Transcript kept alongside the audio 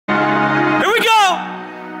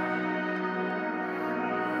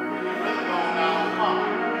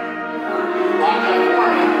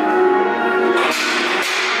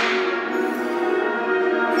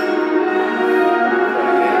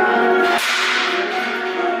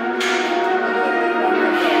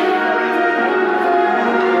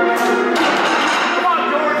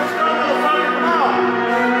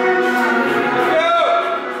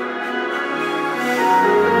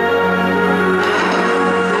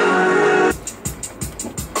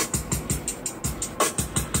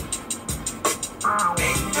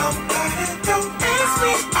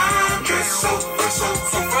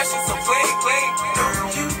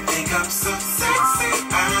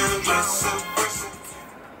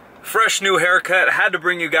Fresh new haircut, had to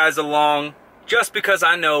bring you guys along just because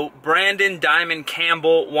I know Brandon Diamond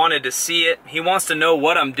Campbell wanted to see it. He wants to know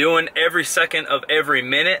what I'm doing every second of every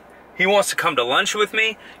minute. He wants to come to lunch with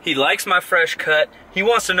me. He likes my fresh cut. He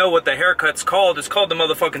wants to know what the haircut's called. It's called the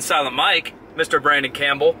motherfucking Silent Mike, Mr. Brandon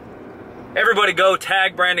Campbell. Everybody go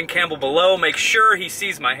tag Brandon Campbell below. Make sure he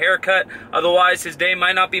sees my haircut. Otherwise, his day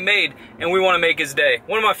might not be made, and we want to make his day.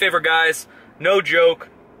 One of my favorite guys, no joke.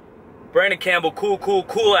 Brandon Campbell,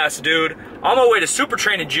 cool ass dude. On my way to Super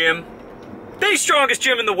Training Gym, the strongest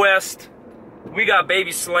gym in the West. We got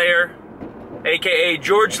Baby Slayer, aka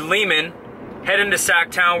George Leeman, heading to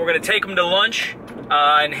Sacktown. We're gonna take him to lunch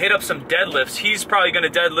and hit up some deadlifts. He's probably gonna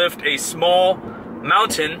deadlift a small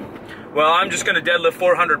mountain. Well, I'm just gonna deadlift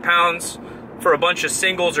 400 pounds for a bunch of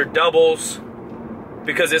singles or doubles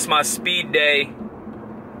because it's my speed day.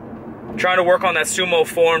 Trying to work on that sumo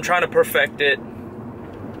form, trying to perfect it.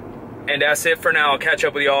 And that's it for now. I'll catch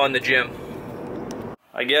up with y'all in the gym.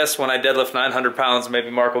 I guess when I deadlift 900 pounds, maybe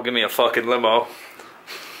Mark will give me a fucking limo.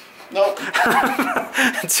 Nope.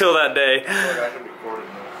 Until that day.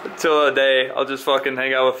 Until that day, I'll just fucking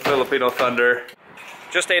hang out with Filipino Thunder.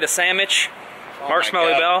 Just ate a sandwich. Oh Mark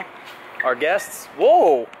Smelly Bell, our guests.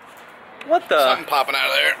 Whoa! What the? Something popping out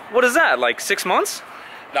of there. What is that? Like 6 months?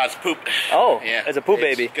 No, it's poop. Oh, yeah. It's a poop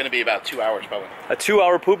baby. It's gonna be about 2 hours probably. A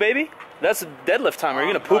 2-hour poop baby? That's deadlift time. Are you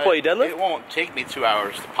gonna poop while you deadlift? It won't take me 2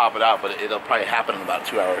 hours to pop it out, but it'll probably happen in about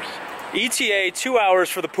 2 hours. ETA, 2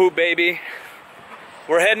 hours for the poop baby.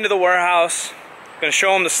 We're heading to the warehouse. Gonna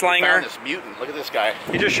show him the slanger. We found this mutant. Look at this guy.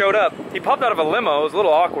 He just showed up. He popped out of a limo. It was a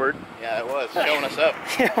little awkward. Yeah, it was. Showing us up.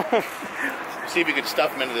 See if you could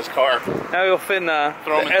stuff him into this car. Now he'll fit in the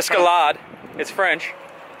Escalade. It's French.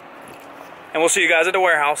 And we'll see you guys at the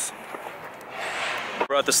warehouse.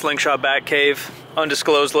 We're at the Slingshot Bat Cave,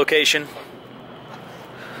 undisclosed location.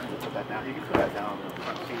 Put that down. You can put that down.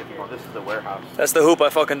 See if you this is the warehouse. That's the hoop I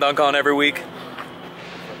fucking dunk on every week. You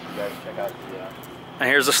guys check out the, And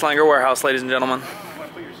here's the Slanger warehouse, ladies and gentlemen.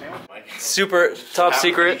 Super top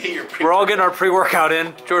secret. We're all getting our pre-workout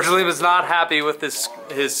in. George Leeman's not happy with his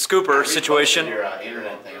scooper situation.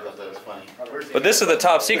 internet thing. I thought that was funny. But this is the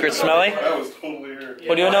top secret, Smelly.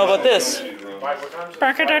 What do you know about this?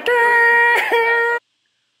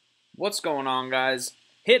 What's going on, guys?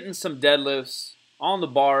 Hitting some deadlifts on the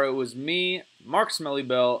bar. It was me, Mark Smelly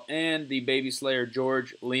Bell, and the Baby Slayer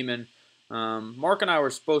George Leeman. Mark and I were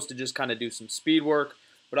supposed to just kind of do some speed work,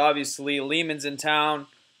 but obviously Leeman's in town,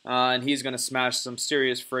 and he's going to smash some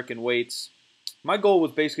serious frickin' weights. My goal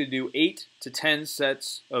was basically to do 8 to 10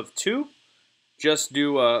 sets of 2. Just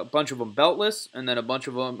do a bunch of them beltless, and then a bunch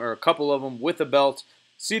of them, or a couple of them with a belt.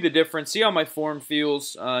 See the difference, see how my form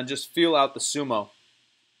feels, and just feel out the sumo.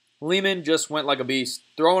 Leeman just went like a beast,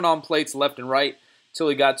 throwing on plates left and right till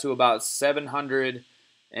he got to about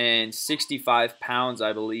 765 pounds,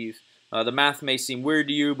 I believe. The math may seem weird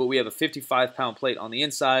to you, but we have a 55-pound plate on the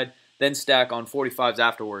inside, then stack on 45s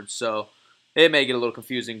afterwards, so it may get a little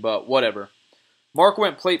confusing, but whatever. Mark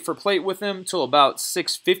went plate for plate with him till about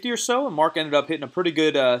 650 or so, and Mark ended up hitting a pretty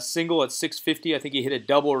good single at 650. I think he hit a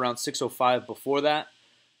double around 605 before that.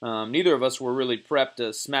 Neither of us were really prepped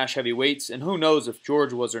to smash heavy weights, and who knows if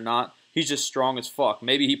George was or not. He's just strong as fuck.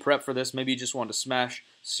 Maybe he prepped for this. Maybe he just wanted to smash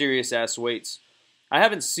serious-ass weights. I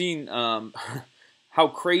haven't seen how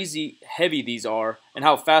crazy heavy these are and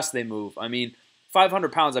how fast they move. I mean,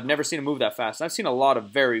 500 pounds, I've never seen him move that fast. I've seen a lot of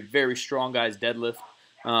very, very strong guys deadlift.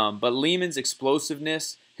 But Leeman's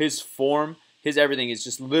explosiveness, his form, his everything is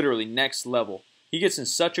just literally next level. He gets in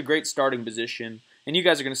such a great starting position. And you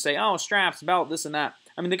guys are going to say, oh, straps, belt, this and that.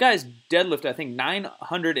 I mean, the guy's deadlifted, I think,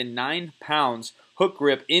 909 pounds hook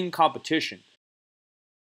grip in competition.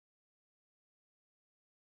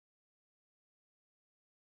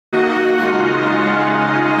 Here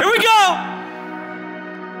we go!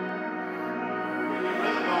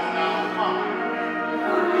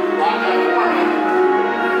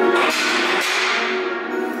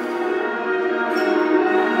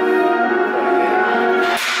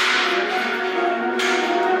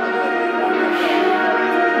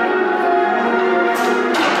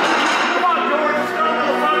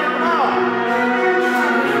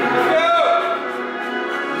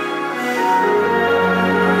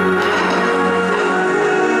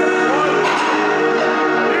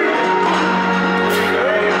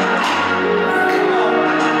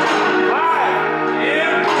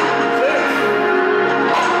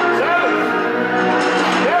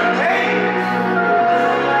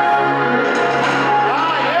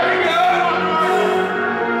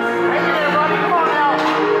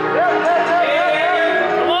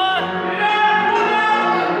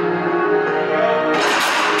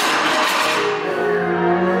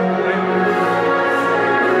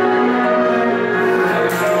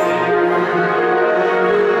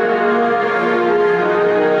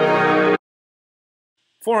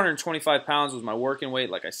 425 pounds was my working weight,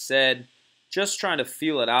 like I said. Just trying to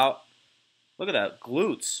feel it out. Look at that,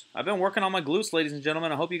 glutes. I've been working on my glutes, ladies and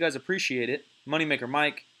gentlemen. I hope you guys appreciate it. Moneymaker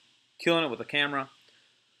Mike, killing it with the camera.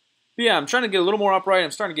 But yeah, I'm trying to get a little more upright.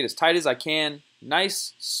 I'm starting to get as tight as I can.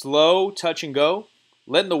 Nice, slow touch and go.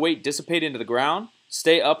 Letting the weight dissipate into the ground.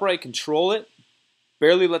 Stay upright, control it.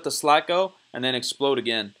 Barely let the slack go, and then explode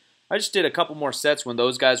again. I just did a couple more sets when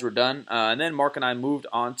those guys were done, and then Mark and I moved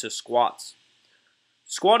on to squats.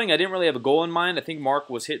 Squatting, I didn't really have a goal in mind. I think Mark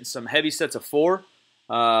was hitting some heavy sets of 4.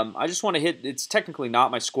 I just want to hit, it's technically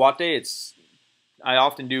not my squat day. I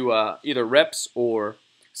often do either reps or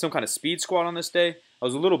some kind of speed squat on this day. I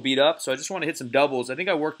was a little beat up, so I just want to hit some doubles. I think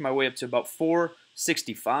I worked my way up to about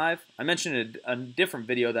 465. I mentioned in a different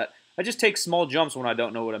video that I just take small jumps when I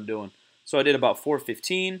don't know what I'm doing. So I did about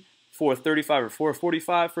 415, 435 or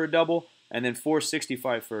 445 for a double, and then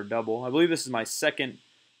 465 for a double. I believe this is my second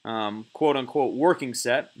quote-unquote working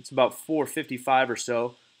set. It's about 455 or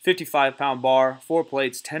so. 55-pound bar, 4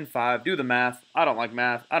 plates, 10-5. Do the math. I don't like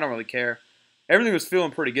math. I don't really care. Everything was feeling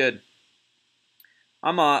pretty good.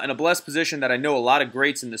 I'm in a blessed position that I know a lot of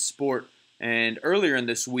greats in this sport. And earlier in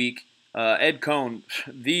this week, Ed Cohn,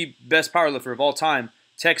 the best powerlifter of all time,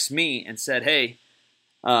 texted me and said, hey,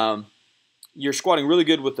 you're squatting really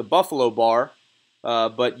good with the buffalo bar,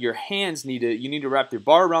 but your hands you need to wrap your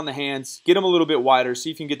bar around the hands, get them a little bit wider, see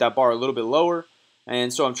if you can get that bar a little bit lower.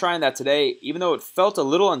 And so I'm trying that today. Even though it felt a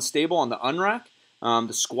little unstable on the unrack,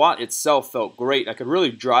 the squat itself felt great. I could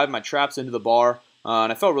really drive my traps into the bar,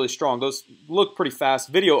 and I felt really strong. Those look pretty fast.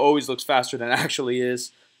 Video always looks faster than it actually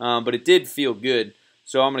is, but it did feel good.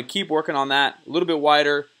 So I'm going to keep working on that, a little bit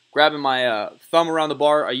wider, grabbing my thumb around the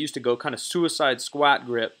bar. I used to go kind of suicide squat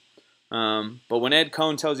grip, but when Ed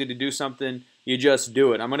Cohn tells you to do something, you just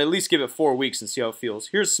do it. I'm going to at least give it 4 weeks and see how it feels.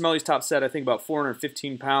 Here's Smelly's top set, I think about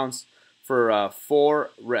 415 pounds for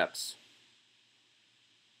 4 reps.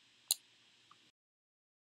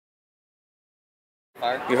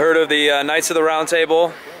 You heard of the Knights of the Round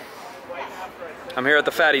Table? I'm here at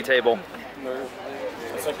the fatty table.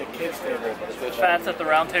 It's like a kid's table. Fats at the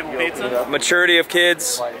round table pizza. Maturity of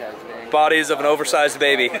kids, bodies of an oversized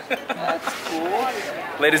baby.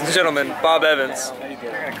 Ladies and gentlemen, Bob Evans.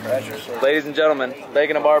 Ladies and gentlemen,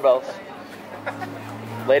 Bacon and Barbells.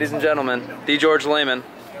 Ladies and gentlemen, D. George Leeman.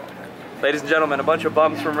 Ladies and gentlemen, a bunch of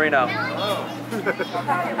bums from Reno.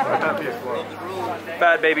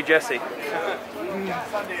 Bad baby Jesse.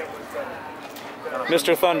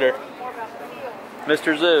 Mr. Thunder.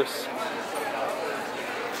 Mr. Zeus.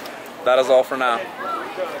 That is all for now.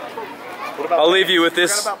 I'll leave you with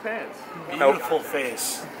this. What about pants? Beautiful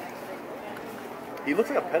face. He looks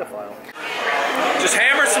like a pedophile. Just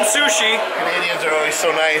hammer some sushi. Canadians are always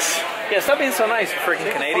so nice. Yeah, stop being so nice,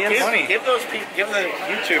 freaking Canadians. Give the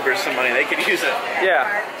YouTubers some money. They could use it.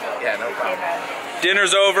 Yeah. Yeah, no problem.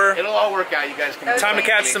 Dinner's over. It'll all work out. You guys can. Time to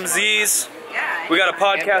catch some Z's. We got a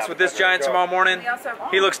podcast with this giant tomorrow morning.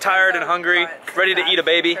 He looks tired and hungry, ready to eat a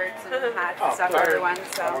baby.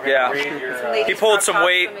 Yeah. He pulled some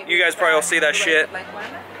weight. You guys probably will see that shit.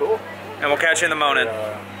 Cool. And we'll catch you in the morning.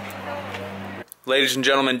 Ladies and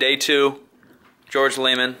gentlemen, day 2. George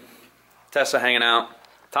Leeman, Tessa hanging out.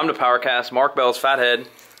 Time to powercast. Mark Bell's fathead,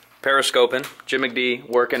 periscoping. Jim McD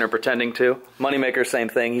working or pretending to. Moneymaker, same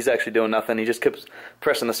thing. He's actually doing nothing. He just keeps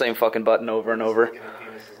pressing the same fucking button over and over.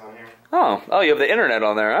 Oh, you have the internet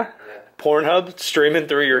on there, huh? Yeah. Pornhub streaming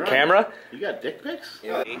through your camera. You got dick pics?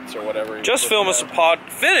 Yeah, 8s or whatever. Just film us a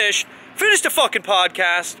finished a fucking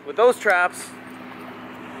podcast with those traps.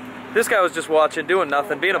 This guy was just watching, doing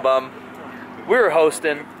nothing, being a bum. We were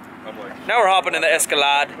hosting. Now we're hopping in the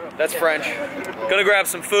Escalade. That's French. Gonna grab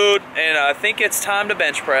some food, and I think it's time to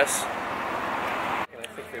bench press.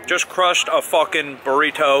 Just crushed a fucking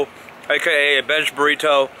burrito, aka a bench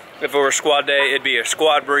burrito. If it were squat day, it'd be a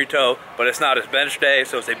squat burrito, but it's not, it's bench day,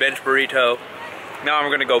 so it's a bench burrito. Now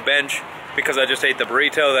I'm gonna go bench because I just ate the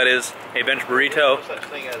burrito that is a bench burrito. No such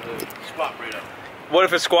thing as a squat burrito. What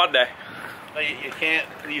if it's squat day? No, you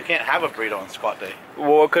can't have a burrito on squat day.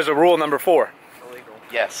 Well, because of rule number 4. Illegal.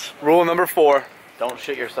 Yes. Rule number 4. Don't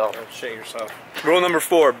shit yourself. Don't shit yourself. Rule number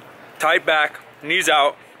 4. Tight back, knees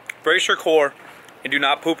out, brace your core, and do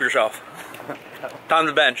not poop yourself. Time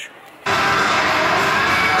to bench.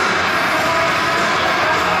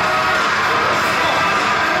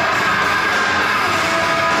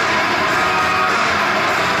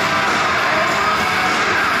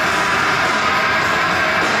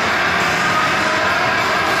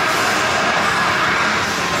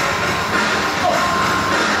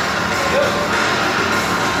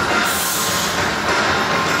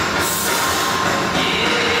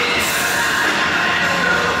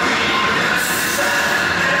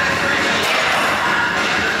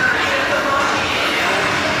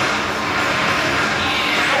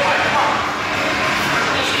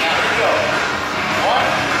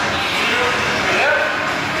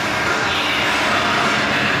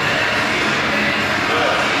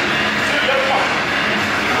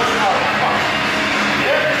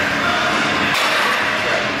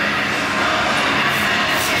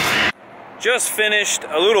 Just finished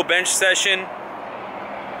a little bench session.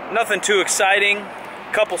 Nothing too exciting.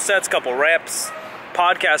 Couple sets, couple reps.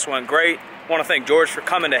 Podcast went great. Want to thank George for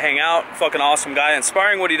coming to hang out. Fucking awesome guy.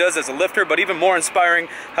 Inspiring what he does as a lifter, but even more inspiring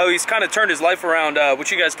how he's kind of turned his life around,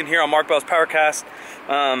 which you guys can hear on Mark Bell's Powercast,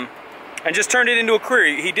 and just turned it into a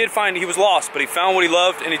career. He did find he was lost, but he found what he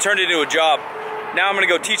loved and he turned it into a job. Now I'm going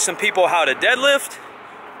to go teach some people how to deadlift,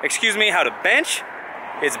 how to bench.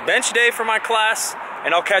 It's bench day for my class,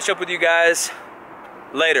 and I'll catch up with you guys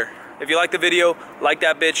later. If you like the video, like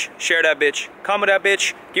that bitch, share that bitch, comment that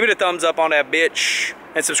bitch, give me the thumbs up on that bitch,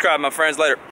 and subscribe, my friends. Later.